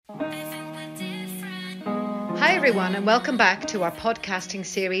Hi everyone, and welcome back to our podcasting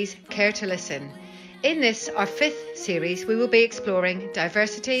series, Care to Listen. In this, our 5th series, we will be exploring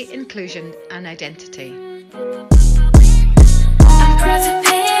diversity, inclusion and identity.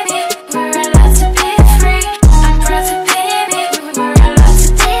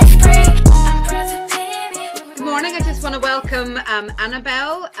 Good morning, I just want to welcome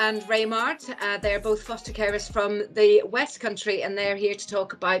Annabelle and Raymart. They're both foster carers from the West Country, and they're here to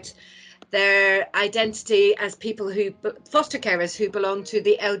talk about their identity as foster carers who belong to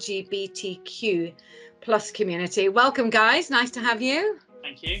the LGBTQ plus community. Welcome, guys. Nice to have you.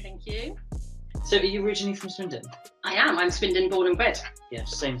 Thank you. Thank you. So, are you originally from Swindon? I am. I'm Swindon born and bred. Yeah,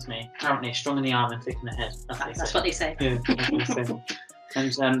 same as me. Apparently, strong in the arm and thick in the head. That's what they say. Yeah, that's what they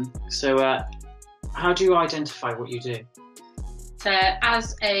say. And so, how do you identify what you do? So,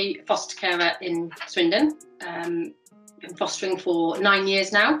 as a foster carer in Swindon, been fostering for 9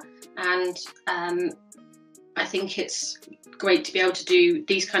 years now, and I think it's great to be able to do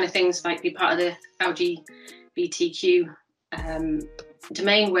these kind of things, like be part of the LGBTQ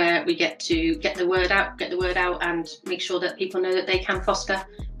domain, where we get to get the word out, and make sure that people know that they can foster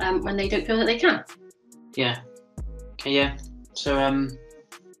when they don't feel that they can. Yeah. Okay. Yeah. So, I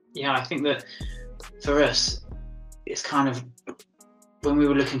think that for us, it's kind of, when we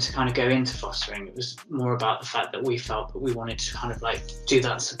were looking to kind of go into fostering, it was more about the fact that we felt that we wanted to kind of like do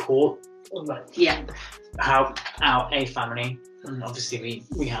that support. Yeah. Help out a family, and obviously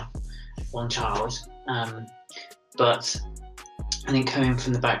we have one child, but I think coming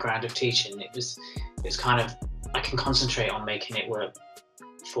from the background of teaching, it's kind of, I can concentrate on making it work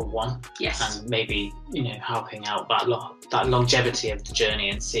for one. Yes. And maybe, helping out that longevity of the journey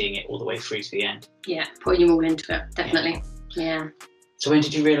and seeing it all the way through to the end. Yeah, putting you all into it, definitely. Yeah. So when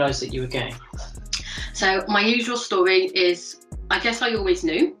did you realise that you were gay? So my usual story is, I guess I always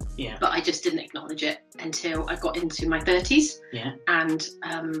knew, but I just didn't acknowledge it until I got into my 30s. Yeah. And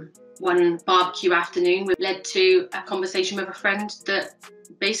one barbecue afternoon led to a conversation with a friend that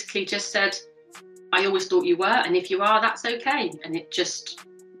basically just said, I always thought you were, and if you are, that's okay. And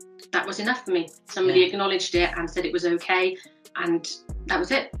that was enough for me. Somebody acknowledged it and said it was okay, and that was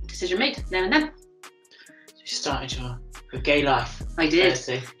it. Decision made, there and then. You started your gay life. I did.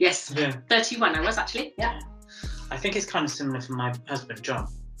 30. Yes. Yeah. 31 I was actually. Yeah. I think it's kind of similar for my husband, John.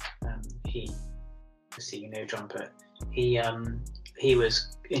 John, but he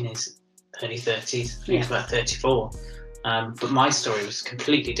was in his early 30s. He was about 34. But my story was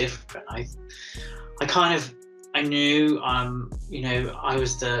completely different. I knew, I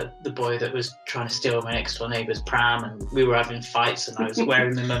was the boy that was trying to steal my next door neighbour's pram, and we were having fights, and I was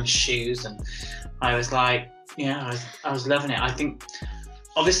wearing my mum's shoes, and I was like, I was loving it. I think,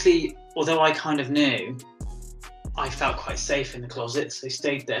 obviously, although I kind of knew, I felt quite safe in the closets. They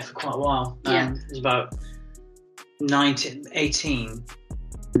stayed there for quite a while. It was about 18,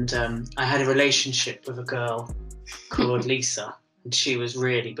 and I had a relationship with a girl called Lisa, and she was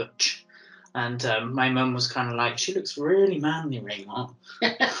really butch. And my mum was kind of like, she looks really manly, Raymart.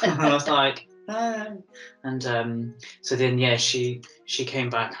 And I was like, oh. And so then, she came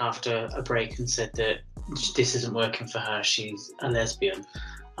back after a break and said that this isn't working for her. She's a lesbian.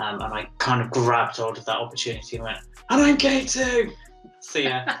 And I kind of grabbed hold of that opportunity and went, and I'm gay too. So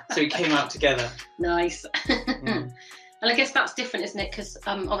we came out together. Nice. And I guess that's different, isn't it? Because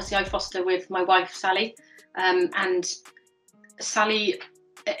obviously I foster with my wife, Sally, and Sally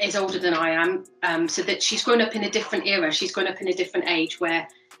is older than I am, so that she's grown up in a different era. She's grown up in a different age where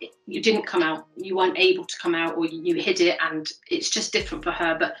you didn't come out, you weren't able to come out, or you hid it, and it's just different for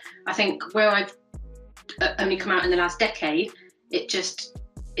her. But I think where I've only come out in the last decade, it's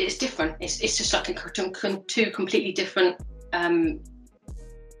different. It's just like two completely different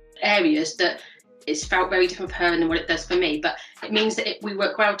areas that it's felt very different for her than what it does for me. But it means that we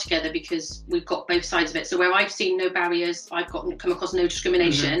work well together because we've got both sides of it. So where I've seen no barriers, I've come across no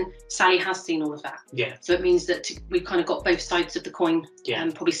discrimination, Sally has seen all of that. Yeah. So it means that we've kind of got both sides of the coin,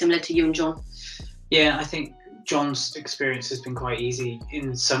 probably similar to you and John. Yeah, I think John's experience has been quite easy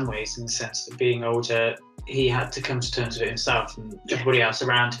in some ways, in the sense that being older, he had to come to terms with it himself, and everybody else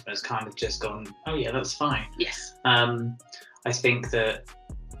around him has kind of just gone, oh yeah, that's fine. Yes. I think that,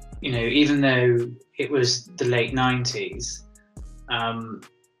 even though it was the late 90s,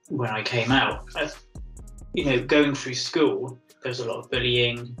 when I came out, going through school, there was a lot of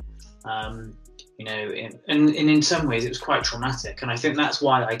bullying, and in some ways it was quite traumatic, and I think that's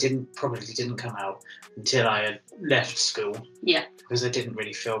why I probably didn't come out until I had left school. Yeah. Because I didn't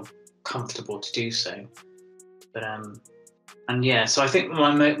really feel comfortable to do so. But so I think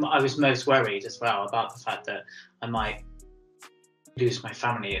I was most worried as well about the fact that I might lose my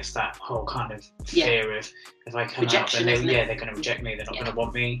family. It's that whole kind of fear of if I come Rejection, out, then isn't it? they're going to reject me. They're not going to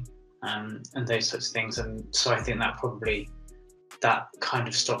want me, and those sorts of things. And so I think that kind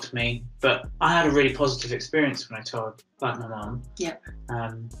of stopped me. But I had a really positive experience when I told my mum. Yeah.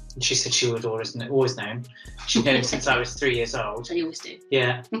 And she said she would always known. She'd known since I was 3 years old. They always do.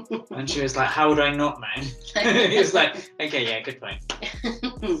 Yeah. And she was like, "How would I not know?" It was like, okay, yeah, good point.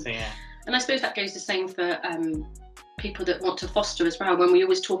 So yeah. And I suppose that goes the same for people that want to foster as well. When we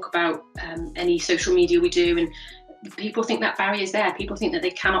always talk about any social media we do, and people think that barrier is there. People think that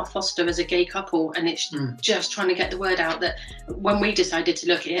they cannot foster as a gay couple, and it's just trying to get the word out that when we decided to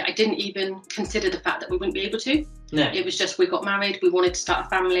look at it, I didn't even consider the fact that we wouldn't be able to. No. It was just we got married, we wanted to start a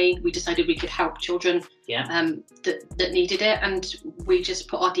family, we decided we could help children that needed it, and we just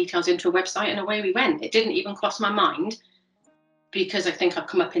put our details into a website and away we went. It didn't even cross my mind, because I think I've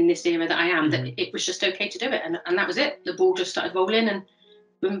come up in this era that I am, that it was just okay to do it, and that was it. The ball just started rolling, and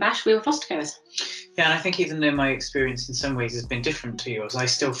boom bash, we were foster carers. Yeah, and I think even though my experience in some ways has been different to yours, I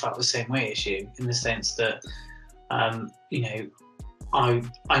still felt the same way as you, in the sense that, you know,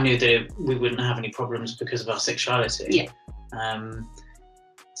 I knew that we wouldn't have any problems because of our sexuality. Yeah.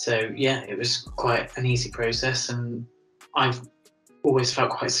 So yeah, it was quite an easy process, and I've always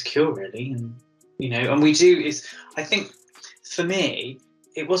felt quite secure, really, and you know, and we do. I think for me,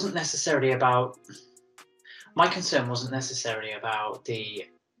 it wasn't necessarily about. My concern wasn't necessarily about the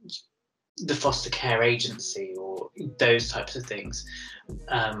foster care agency or those types of things.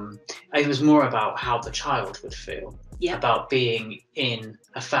 It was more about how the child would feel about being in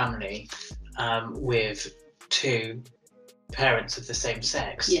a family with two parents of the same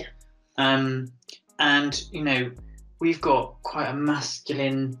sex. Yeah. And you know, we've got quite a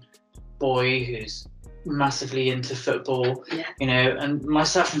masculine boy who's massively into football, you know, and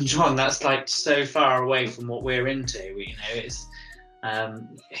myself and John, that's like so far away from what we're into. You know, it's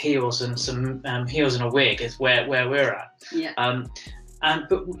heels and some heels and a wig is where we're at.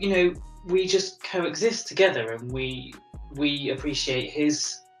 But you know, we just coexist together, and we appreciate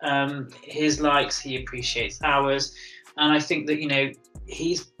his likes, he appreciates ours, and I think that, you know,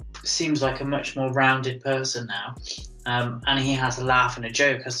 he seems like a much more rounded person now, and he has a laugh and a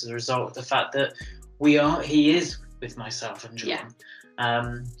joke as a result of the fact that he is with myself and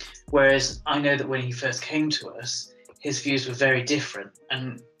John. Whereas I know that when he first came to us, his views were very different,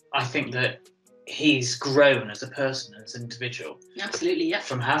 and I think that he's grown as a person, as an individual. Absolutely, yeah.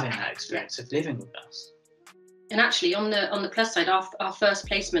 From having that experience of living with us. And actually, on the plus side, our first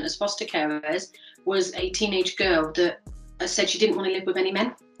placement as foster carers was a teenage girl that said she didn't want to live with any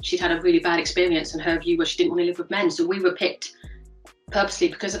men. She'd had a really bad experience, and her view was she didn't want to live with men. So we were picked purposely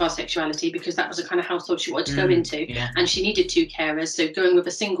because of our sexuality, because that was the kind of household she wanted to go into, and she needed two carers. So going with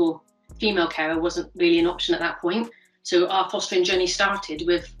a single female carer wasn't really an option at that point. So our fostering journey started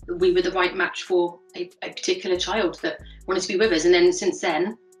with, we were the right match for a particular child that wanted to be with us. And then since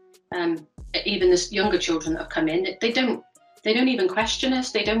then, even the younger children that have come in, they don't even question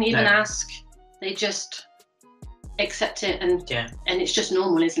us. They don't even ask. They just accept it, and it's just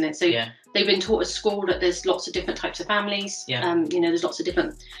normal, isn't it? So they've been taught at school that there's lots of different types of families. You know, there's lots of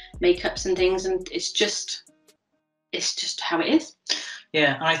different makeups and things, and it's just how it is.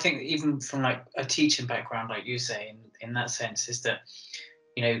 Yeah, and I think even from like a teaching background, like you say, in that sense, is that,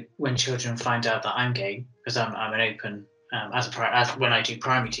 you know, when children find out that I'm gay, because I'm an open, as when I do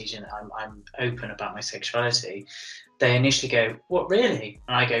primary teaching, I'm open about my sexuality. They initially go, "What, really?"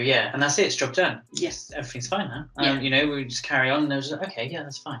 And I go, "Yeah," and that's it. It's job done. Yes, everything's fine now. You know, we just carry on. And there's okay, yeah,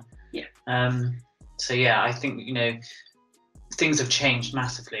 that's fine. Yeah. So yeah, I think, you know, things have changed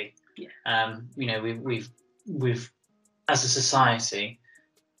massively. Yeah. You know, we've as a society,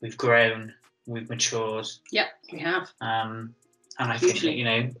 we've grown, we've matured. Yeah, we have. And I think that, you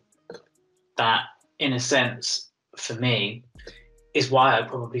know, that in a sense, for me, is why I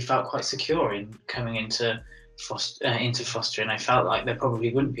probably felt quite secure in coming into fostering. I felt like there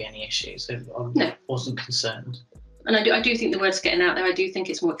probably wouldn't be any issues. I wasn't concerned. And I do think the word's getting out there. I do think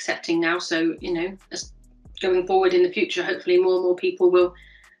it's more accepting now. So, you know, as going forward in the future, hopefully more and more people will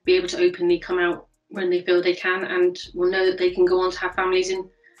be able to openly come out when they feel they can, and will know that they can go on to have families in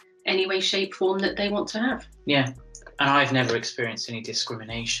any way, shape, form that they want to have. Yeah, and I've never experienced any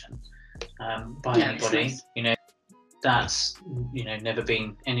discrimination by anybody. Nice. You know, that's, you know, never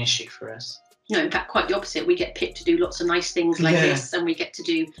been an issue for us. No, in fact, quite the opposite. We get picked to do lots of nice things like this, and we get to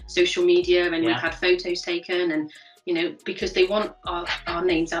do social media, and we've had photos taken, and, you know, because they want our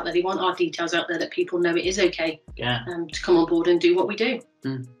names out there, they want our details out there, that people know it is okay to come on board and do what we do.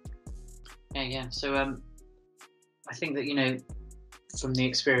 Yeah. So I think that, you know, from the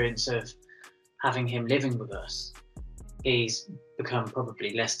experience of having him living with us, he's become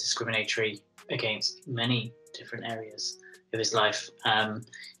probably less discriminatory against many different areas of his life.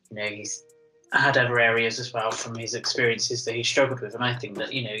 He's had other areas as well from his experiences that he struggled with, and I think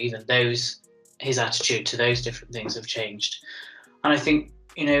that even his attitude to those different things have changed. And I think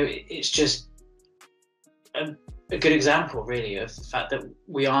it's just a good example really of the fact that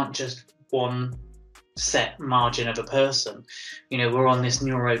we aren't just one set margin of a person. We're on this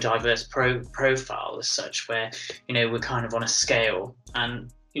neurodiverse profile as such, where we're kind of on a scale,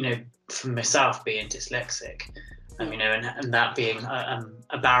 and for myself being dyslexic, and that being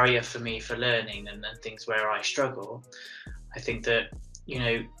a barrier for me for learning and things where I struggle, I think that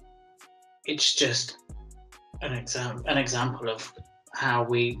it's just an example of how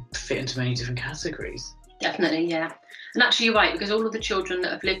we fit into many different categories. Definitely, yeah. And actually you're right, because all of the children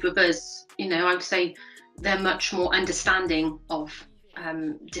that have lived with us, I would say they're much more understanding of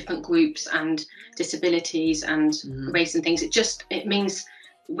different groups and disabilities and race and things. It means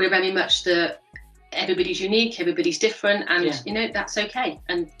we're very much everybody's unique, everybody's different, and that's okay.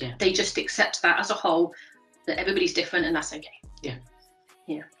 And they just accept that as a whole, that everybody's different, and that's okay. Yeah.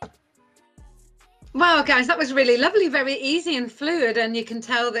 Wow, guys, that was really lovely, very easy and fluid, and you can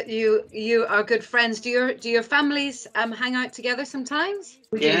tell that you are good friends. Do your families hang out together sometimes?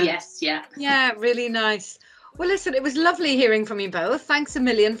 We do, yes, yeah. Yeah, really nice. Well, listen, it was lovely hearing from you both. Thanks a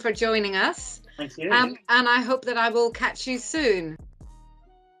million for joining us. Thank you. And I hope that I will catch you soon.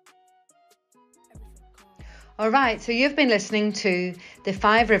 All right, so you've been listening to the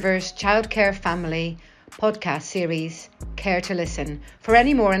Five Rivers Childcare Family podcast series, Care to Listen. For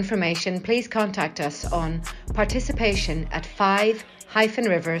any more information, please contact us on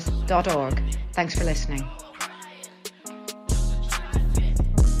participation@5-rivers.org. Thanks for listening.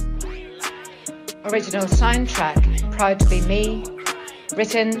 Original soundtrack, Proud to Be Me,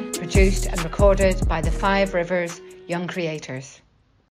 written, produced and recorded by the Five Rivers Young Creators.